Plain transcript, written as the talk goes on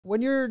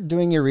When you're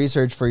doing your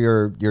research for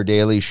your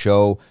daily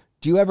show,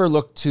 do you ever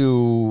look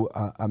to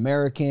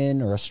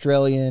American or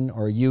Australian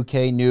or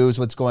UK news,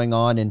 what's going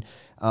on,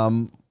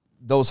 and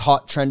those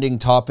hot trending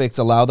topics,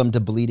 allow them to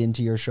bleed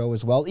into your show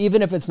as well,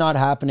 even if it's not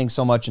happening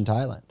so much in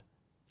Thailand?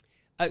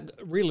 A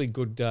really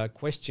good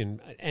question.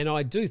 And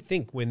I do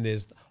think when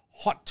there's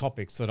hot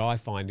topics that I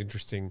find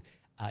interesting,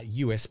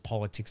 US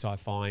politics, I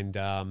find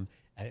gun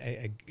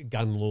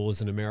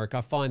laws in America,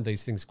 I find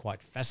these things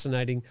quite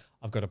fascinating.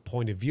 I've got a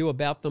point of view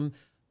about them,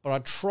 but I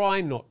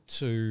try not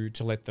to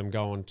let them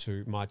go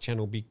onto my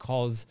channel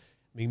because,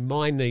 I mean,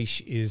 my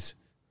niche is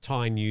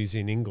Thai news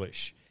in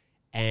English.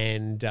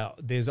 And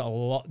there's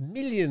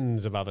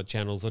millions of other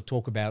channels that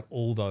talk about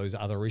all those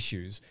other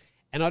issues.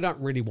 And I don't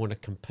really want to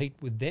compete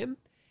with them.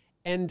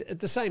 And at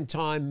the same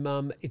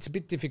time, it's a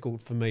bit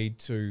difficult for me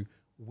to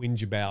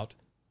whinge about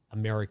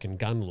American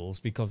gun laws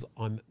because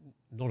I'm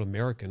not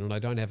American and I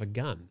don't have a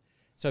gun.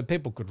 So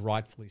people could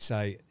rightfully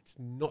say, it's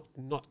not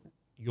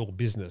your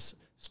business,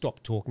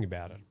 stop talking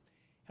about it.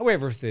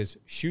 However, if there's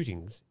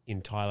shootings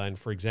in Thailand,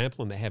 for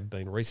example, and there have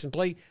been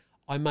recently,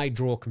 I may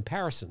draw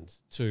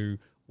comparisons to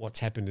what's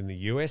happened in the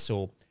US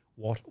or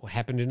what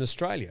happened in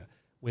Australia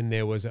when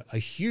there was a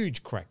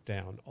huge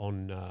crackdown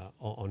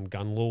on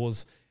gun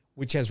laws,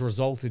 which has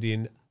resulted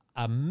in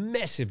a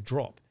massive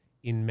drop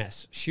in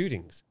mass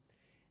shootings.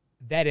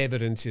 That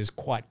evidence is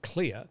quite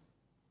clear,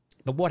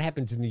 but what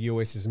happens in the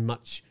US is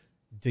much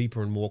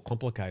deeper and more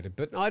complicated.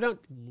 But I don't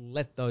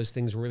let those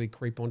things really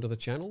creep onto the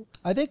channel.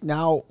 I think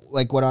now,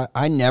 like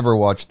I never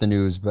watched the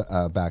news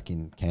back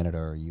in Canada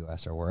or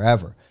US or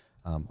wherever.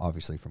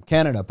 Obviously from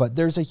Canada, but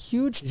there's a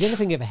huge... Has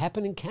anything ever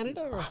happened in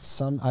Canada? Or?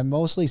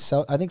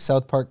 I think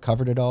South Park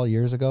covered it all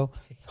years ago.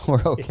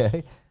 We're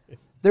okay.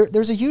 Yes.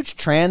 There's a huge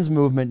trans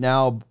movement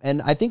now,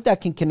 and I think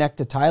that can connect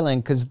to Thailand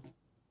because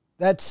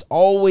that's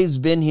always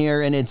been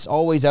here and it's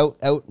always out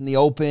in the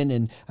open.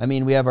 And I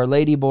mean, we have our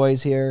lady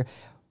boys here,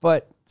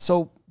 but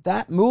so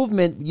that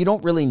movement you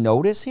don't really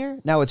notice here.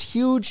 Now it's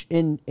huge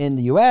in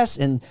the US,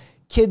 and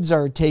kids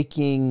are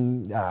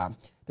taking...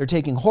 they're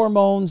taking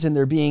hormones and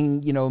they're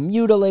being,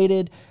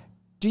 mutilated.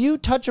 Do you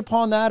touch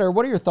upon that, or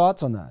what are your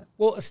thoughts on that?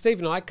 Well, Steve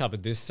and I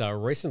covered this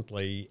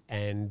recently,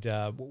 and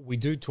we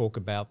do talk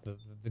about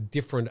the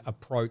different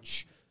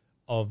approach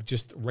of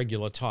just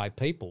regular Thai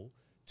people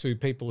to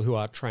people who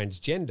are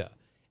transgender.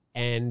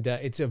 And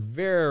it's a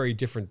very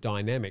different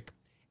dynamic.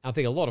 I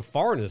think a lot of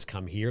foreigners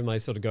come here and they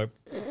sort of go,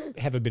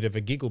 have a bit of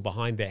a giggle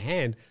behind their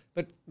hand,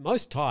 but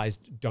most Thais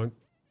don't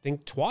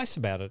think twice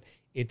about it.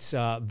 It's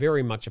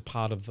very much a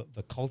part of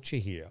the culture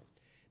here.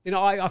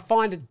 I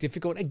find it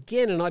difficult,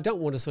 again, and I don't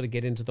want to sort of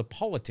get into the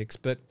politics,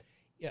 but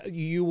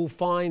you will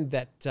find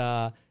that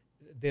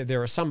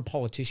there are some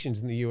politicians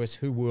in the US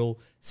who will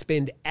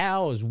spend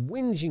hours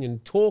whinging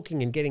and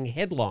talking and getting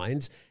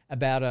headlines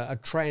about a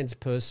trans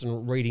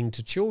person reading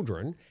to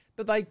children,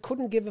 but they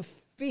couldn't give a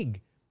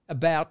fig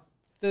about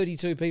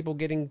 32 people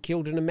getting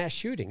killed in a mass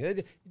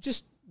shooting.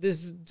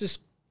 There's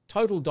just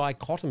total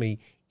dichotomy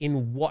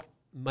in what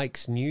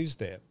makes news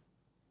there.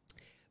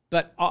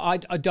 But I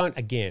don't,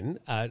 again,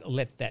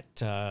 let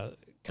that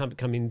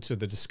come into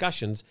the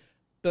discussions.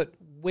 But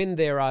when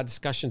there are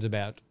discussions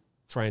about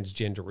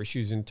transgender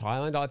issues in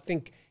Thailand, I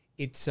think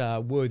it's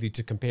worthy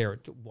to compare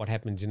it to what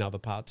happens in other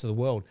parts of the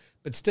world.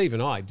 But Steve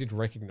and I did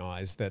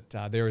recognise that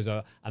there is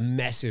a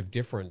massive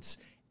difference,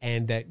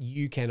 and that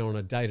you can, on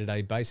a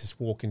day-to-day basis,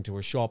 walk into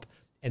a shop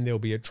and there'll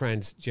be a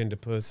transgender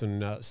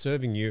person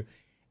serving you,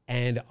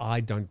 and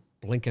I don't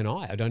blink an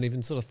eye. I don't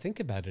even sort of think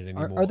about it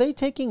anymore. Are they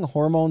taking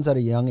hormones at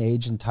a young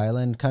age in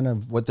Thailand, kind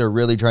of what they're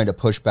really trying to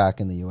push back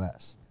in the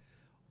US?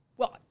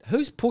 Well,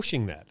 who's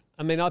pushing that?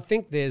 I mean, I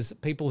think there's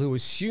people who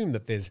assume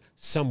that there's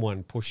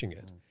someone pushing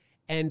it.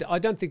 And I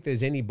don't think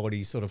there's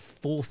anybody sort of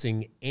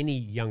forcing any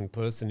young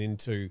person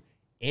into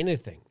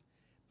anything.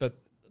 But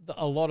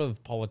a lot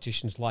of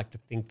politicians like to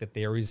think that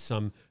there is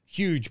some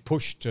huge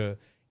push to,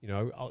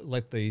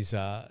 let these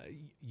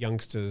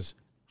youngsters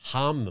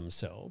harm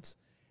themselves.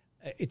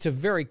 It's a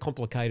very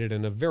complicated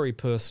and a very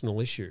personal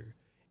issue.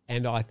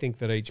 And I think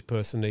that each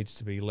person needs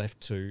to be left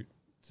to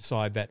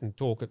decide that and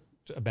talk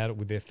about it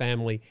with their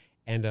family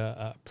and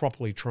a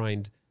properly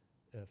trained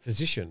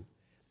physician.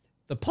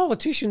 The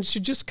politicians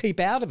should just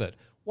keep out of it.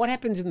 What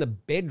happens in the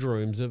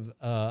bedrooms of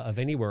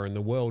anywhere in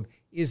the world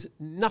is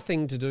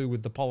nothing to do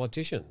with the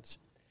politicians.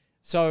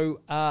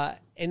 So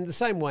in the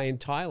same way in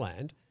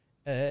Thailand,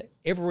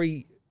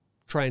 every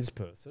trans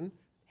person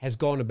has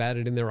gone about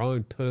it in their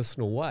own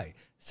personal way.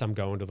 Some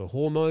go into the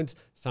hormones,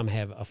 some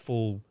have a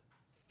full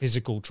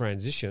physical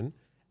transition,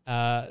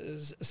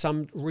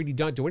 some really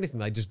don't do anything,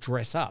 they just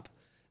dress up.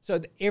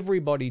 So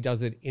everybody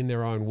does it in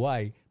their own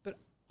way, but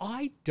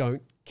I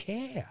don't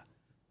care.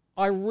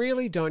 I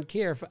really don't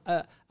care. If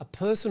a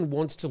person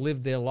wants to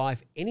live their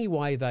life any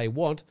way they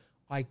want,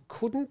 I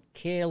couldn't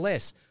care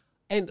less.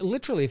 And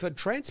literally, if a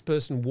trans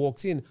person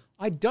walks in,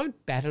 I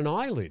don't bat an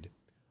eyelid.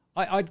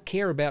 I'd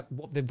care about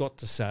what they've got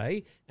to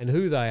say and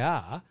who they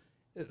are.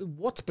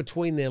 What's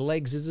between their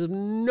legs is of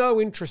no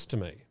interest to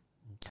me.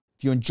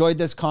 If you enjoyed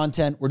this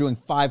content, we're doing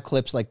 5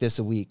 clips like this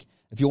a week.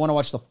 If you want to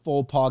watch the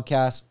full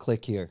podcast,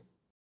 click here.